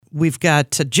We've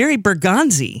got Jerry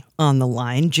Bergonzi on the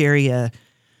line. Jerry, a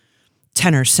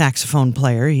tenor saxophone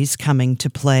player. He's coming to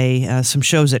play some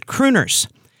shows at Crooners.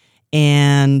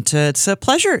 And it's a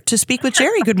pleasure to speak with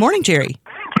Jerry. Good morning, Jerry.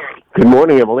 Good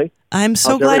morning, Emily. I'm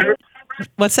so glad.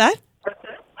 What's that?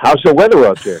 How's the weather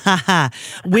out there?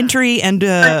 Wintry and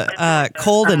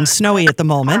cold and snowy at the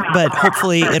moment, but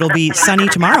hopefully it'll be sunny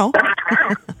tomorrow.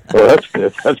 Well, that's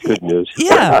good. That's good news.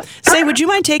 Yeah. Say, would you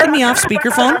mind taking me off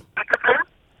speakerphone?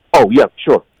 Oh, yeah,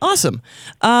 sure. Awesome.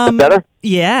 Better?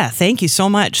 Yeah, thank you so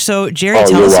much. So, Jerry,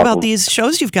 tell you're us welcome. about these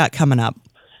shows you've got coming up.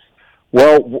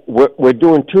 Well, we're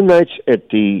doing 2 nights at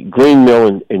the Green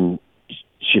Mill in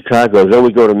Chicago. Then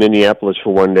we go to Minneapolis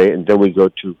for one day, and then we go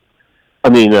to,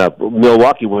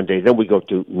 Milwaukee one day. Then we go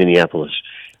to Minneapolis.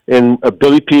 And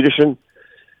Billy Peterson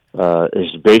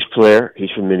is the bass player.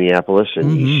 He's from Minneapolis,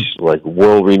 and he's like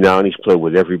world-renowned. He's played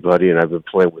with everybody, and I've been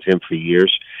playing with him for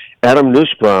years. Adam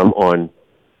Nussbaum on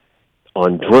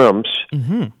drums,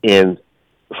 and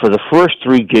for the first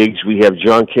 3 gigs, we have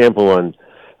John Campbell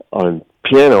on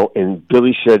piano, and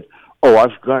Billy said, "Oh,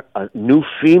 I've got a new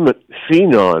phenom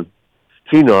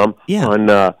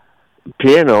on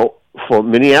piano for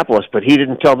Minneapolis," but he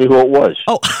didn't tell me who it was.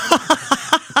 Oh,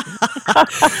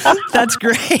 that's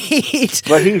great.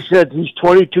 But he said he's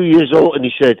 22 years old, and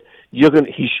he said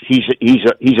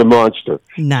he's a monster.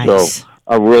 Nice. So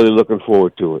I'm really looking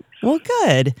forward to it. Well,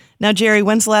 good. Now, Jerry,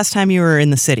 when's the last time you were in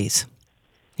the cities?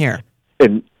 Here.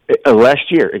 And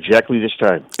last year, exactly this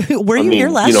time. Were you here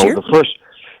last year?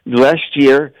 Last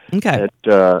year. Okay.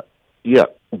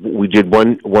 We did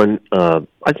one.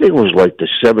 I think it was like the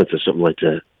 7th or something like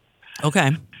that.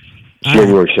 Okay.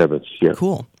 January 7th. Yeah.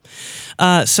 Cool.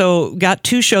 So got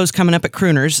 2 shows coming up at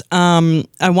Crooners.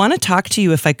 I want to talk to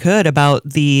you, if I could, about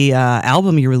the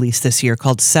album you released this year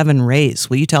called Seven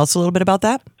Rays. Will you tell us a little bit about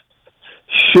that?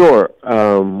 Sure.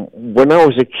 When I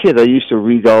was a kid, I used to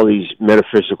read all these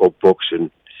metaphysical books, and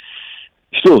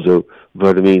still do.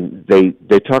 But I mean,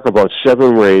 they talk about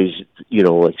 7 rays.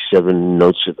 Like 7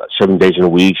 notes, 7 days in a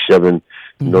week, 7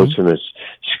 notes on a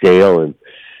scale, and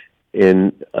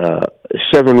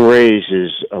 7 rays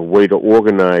is a way to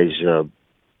organize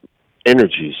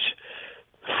energies.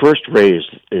 First ray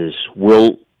is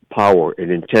will, power,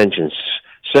 and intentions.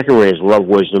 Second ray is love,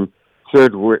 wisdom.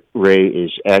 Third ray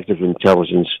is active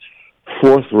intelligence.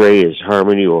 Fourth ray is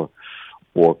harmony or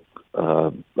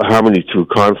harmony through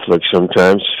conflict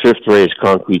sometimes. Fifth ray is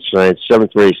concrete science.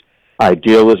 Seventh ray is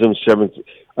idealism.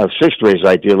 Sixth ray is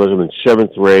idealism, and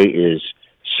seventh ray is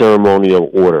ceremonial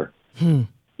order.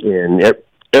 And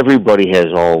everybody has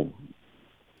all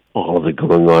of it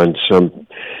going on. So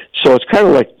it's kind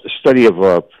of like a study of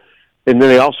and then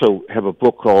they also have a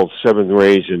book called 7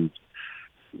 Rays and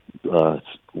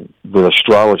with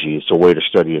astrology. It's a way to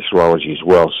study astrology as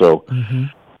well. So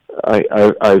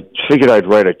I figured I'd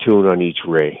write a tune on each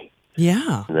ray.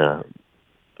 Yeah.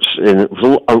 And it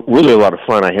was really a lot of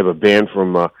fun. I have a band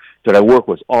from that I work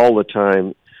with all the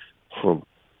time from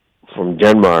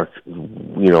Denmark,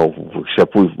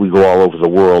 except we go all over the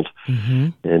world.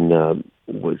 And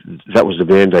that was the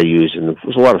band I used, and it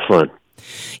was a lot of fun.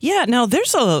 Yeah, now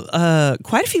there's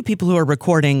quite a few people who are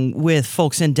recording with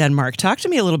folks in Denmark. Talk to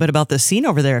me a little bit about the scene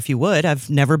over there, if you would. I've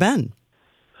never been.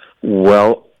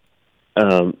 Well,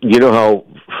 you know how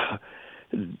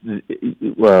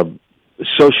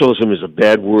socialism is a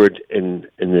bad word in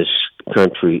this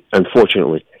country,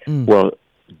 unfortunately. Well,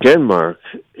 Denmark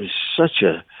is such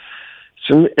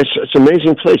it's an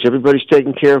amazing place. Everybody's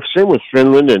taken care of. Same with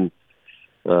Finland and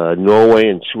Norway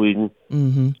and Sweden.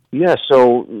 Yeah,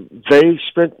 so they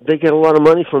get a lot of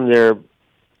money from their.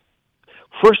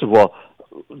 First of all,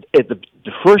 at the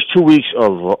first 2 weeks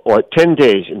or 10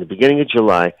 days in the beginning of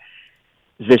July,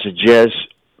 there's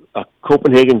a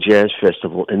Copenhagen Jazz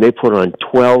Festival, and they put on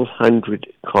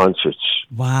 1,200 concerts.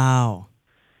 Wow!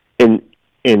 And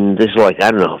there's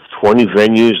 20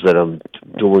 venues that are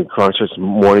doing concerts in the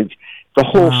morning. The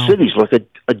whole city's like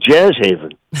a jazz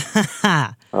haven.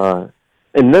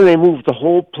 And then they moved the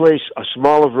whole place, a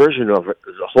smaller version of it,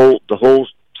 the whole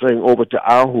thing over to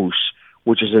Aarhus,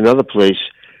 which is another place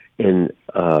in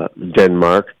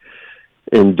Denmark,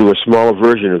 and do a smaller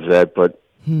version of that. But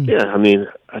yeah, I mean,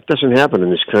 it doesn't happen in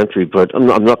this country. But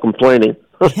I'm not complaining.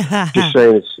 Just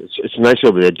saying, it's nice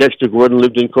over there. Dexter Gordon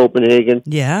lived in Copenhagen.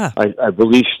 Yeah, I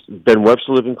believe Ben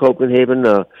Webster lived in Copenhagen.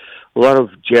 A lot of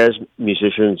jazz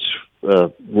musicians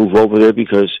move over there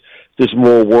because there's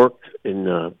more work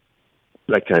and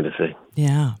that kind of thing.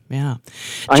 Yeah.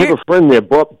 I have a friend there,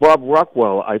 Bob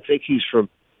Rockwell. I think he's from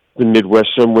the Midwest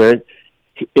somewhere.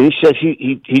 And he says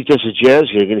he does a jazz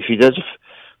gig, and if he does it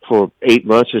for 8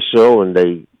 months or so, and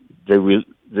then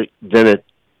it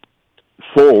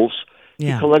Foles.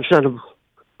 Yeah. He collects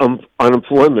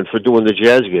unemployment for doing the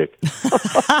jazz gig.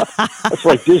 That's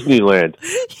like Disneyland.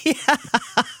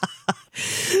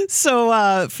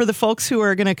 So for the folks who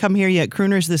are going to come hear you at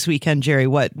Crooners this weekend, Jerry,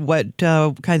 what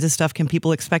kinds of stuff can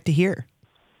people expect to hear?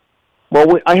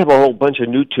 Well, I have a whole bunch of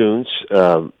new tunes,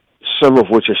 some of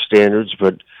which are standards,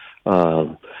 but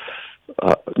I've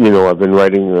been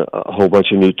writing a whole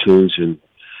bunch of new tunes, and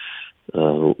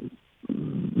they'll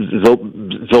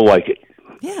like it.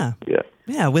 Yeah,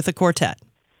 with a quartet.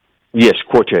 Yes,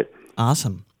 quartet.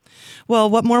 Awesome. Well,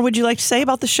 what more would you like to say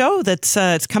about the show? That's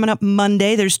it's coming up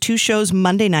Monday. There's 2 shows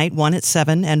Monday night, one at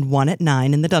 7 and one at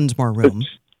 9 in the Dunsmore Room.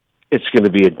 It's going to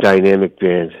be a dynamic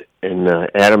band, and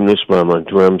Adam Nussbaum on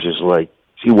drums is like,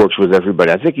 he works with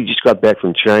everybody. I think he just got back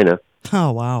from China.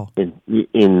 Oh, wow. He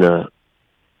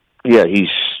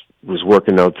was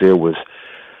working out there with a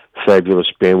fabulous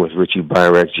band with Richie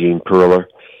Byrak, Gene Perler,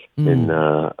 and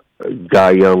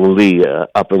Guy Young Lee,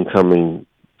 up-and-coming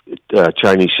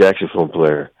Chinese saxophone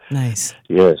player. Nice.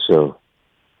 Yeah, so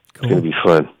It's going to be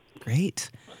fun. Great.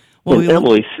 Well,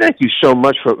 Emily, thank you so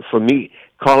much for me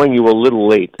calling you a little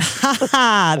late.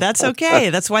 That's okay.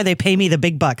 That's why they pay me the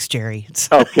big bucks, Jerry.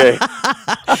 Okay.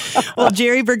 Well,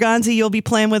 Jerry Bergonzi, you'll be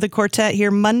playing with a quartet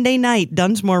here Monday night,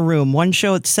 Dunsmore Room. One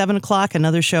show at 7 o'clock,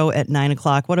 another show at 9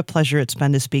 o'clock. What a pleasure it's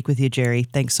been to speak with you, Jerry.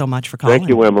 Thanks so much for calling. Thank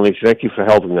you, Emily. Thank you for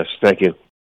helping us. Thank you.